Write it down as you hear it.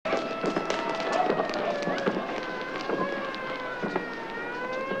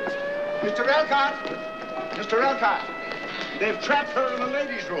Mr. Elcott! Mr. Elcott! They've trapped her in the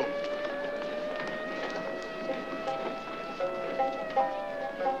ladies' room.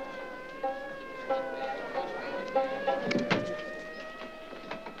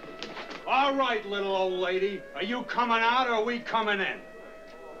 All right, little old lady. Are you coming out or are we coming in?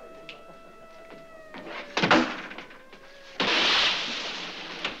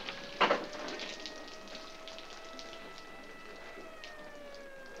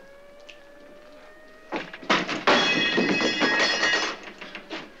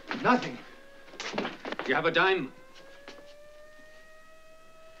 Nothing. Do you have a dime?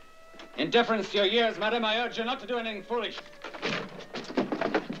 In deference to your years, madam, I urge you not to do anything foolish.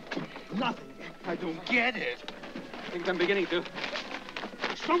 Nothing. I don't get it. I think I'm beginning to.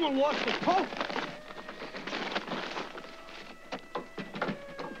 Someone lost the coat.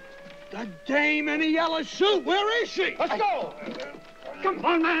 The dame in a yellow suit. Where is she? Let's go. Come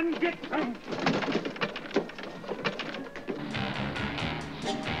on, man. Get down.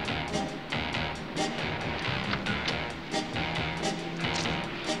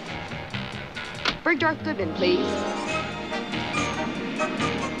 Bergdorf Goodman, please.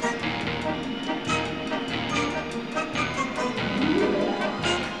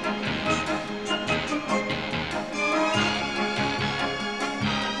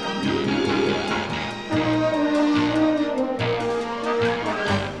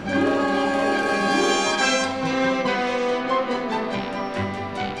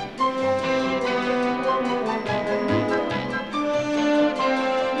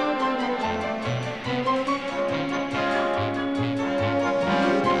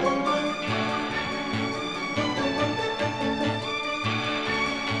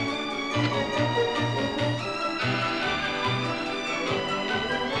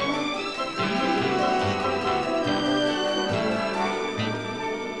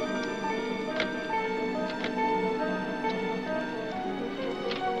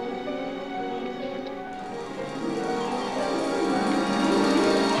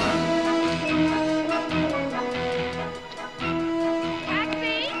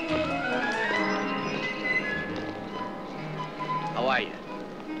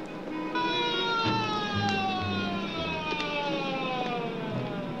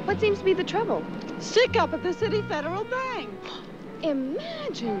 What seems to be the trouble? Stick up at the City Federal Bank.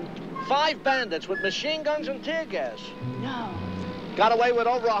 Imagine. 5 bandits with machine guns and tear gas. No. Got away with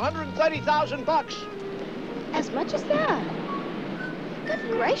over 130,000 bucks. As much as that? Good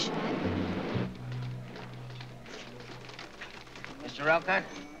gracious. Mr. Elcott,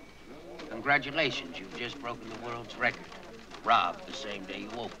 congratulations. You've just broken the world's record. Robbed the same day you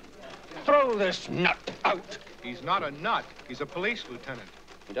opened. Throw this nut out. He's not a nut. He's a police lieutenant.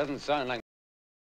 He doesn't sound like